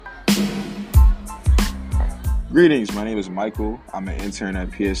Greetings, my name is Michael. I'm an intern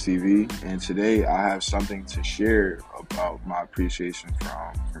at PSTV, and today I have something to share about my appreciation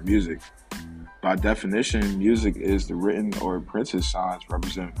for music. By definition, music is the written or printed signs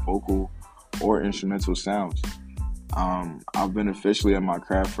representing vocal or instrumental sounds. I've been officially at my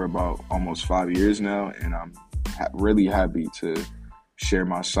craft for about almost 5 years now, and I'm really happy to share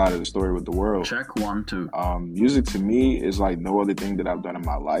my side of the story with the world. Check one, two. Music to me is like no other thing that I've done in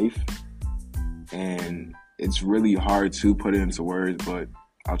my life, and it's really hard to put it into words, but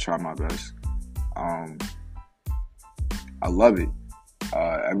I'll try my best. Um, I love it.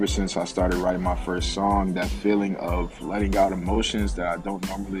 Ever since I started writing my first song, that feeling of letting out emotions that I don't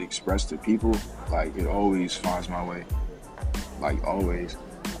normally express to people, like it always finds my way, like always.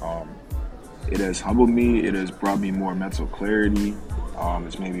 Um, it has humbled me. It has brought me more mental clarity.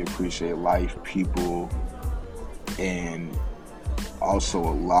 It's made me appreciate life, people, and also a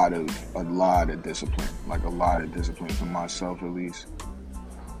lot of discipline, like a lot of discipline for myself at least.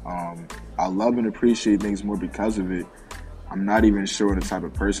 I love and appreciate things more because of it. I'm not even sure the type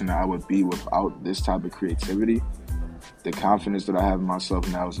of person that I would be without this type of creativity. The confidence that I have in myself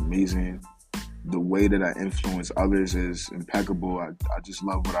now is amazing. The way that I influence others is impeccable. I just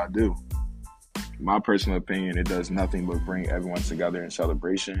love what I do. My personal opinion, it does nothing but bring everyone together in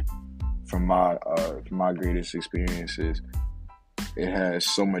celebration. From my greatest experiences, it has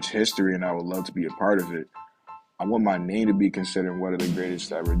so much history, and I would love to be a part of it. I want my name to be considered one of the greatest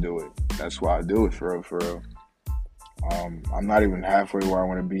to ever do it. That's why I do it, for real, for real. I'm not even halfway where I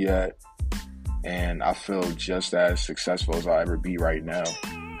want to be at, and I feel just as successful as I'll ever be right now.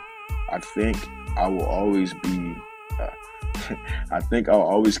 I think I will always be, I think I'll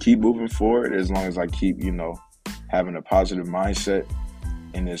always keep moving forward as long as I keep, having a positive mindset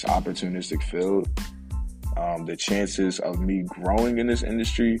in this opportunistic field. The chances of me growing in this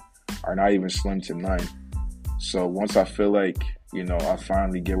industry are not even slim to none. So once I feel like, I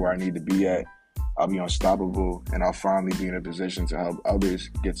finally get where I need to be at, I'll be unstoppable, and I'll finally be in a position to help others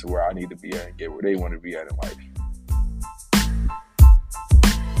get to where I need to be at and get where they want to be at in life.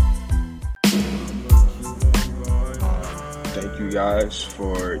 Thank you guys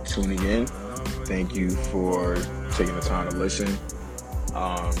for tuning in. Thank you for taking the time to listen.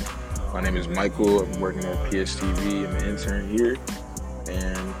 My name is Michael. I'm working at PSTV. I'm an intern here.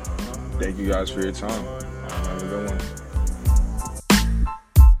 And thank you guys for your time. Have a good one.